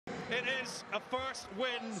It is a first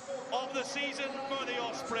win of the season for the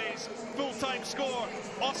Ospreys. Full-time score,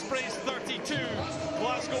 Ospreys 32,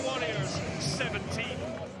 Glasgow Warriors 17.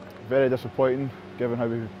 Very disappointing, given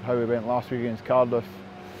how we went last week against Cardiff.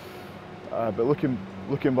 But looking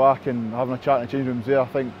back and having a chat in the change rooms there, I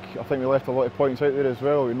think we left a lot of points out there as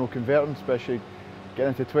well. You know, converting, especially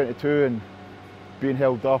getting into 22 and being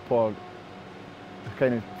held up, or the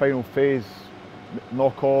kind of final phase,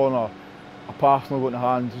 knock on or a pass not going to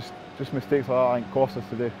hand, just mistakes like that I think cost us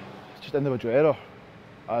today. It's just individual error,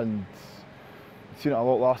 and I've seen it a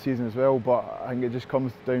lot last season as well, but I think it just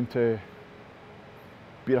comes down to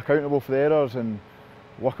being accountable for the errors and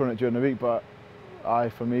working on it during the week. But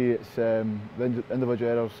for me, it's the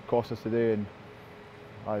individual errors cost us today, and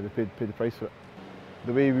we paid the price for it.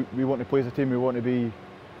 The way we want to play as a team, we want to be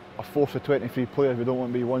a force of 23 players. We don't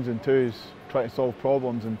want to be ones and twos trying to solve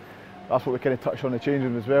problems, and that's what we kind of touched on in the change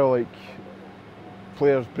room as well. Like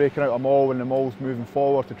players breaking out a maul and the maul's moving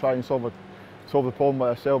forward to try and solve the problem by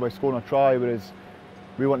ourselves by scoring a try, whereas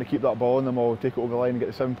we want to keep that ball in the maul, take it over the line and get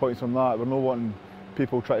the 7 points from that. We're not wanting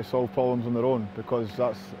people try to solve problems on their own, because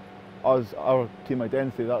that's us, our team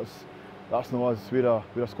identity. That's not us. We're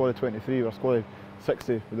a squad of 23. We're a squad of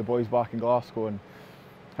 60 with the boys back in Glasgow, and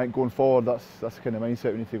I think going forward, that's the kind of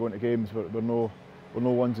mindset we need to go into games. We're no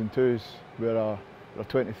ones and twos. We're a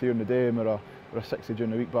 23 on the day, and we're a 60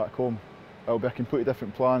 during the week back home. It'll be a completely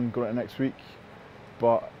different plan going into next week,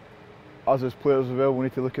 but us as players as well, we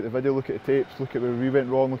need to look at the video, look at the tapes, look at where we went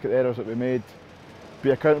wrong, look at the errors that we made, be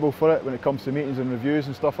accountable for it when it comes to meetings and reviews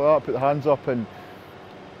and stuff like that. Put the hands up and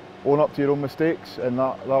own up to your own mistakes, and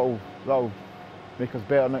that'll make us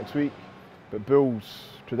better next week. But Bulls,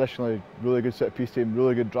 traditionally really good set piece team,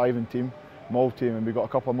 really good driving team, maul team, and we got a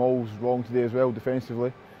couple of mauls wrong today as well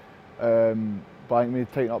defensively. But I think we need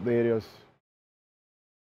to tighten up the areas.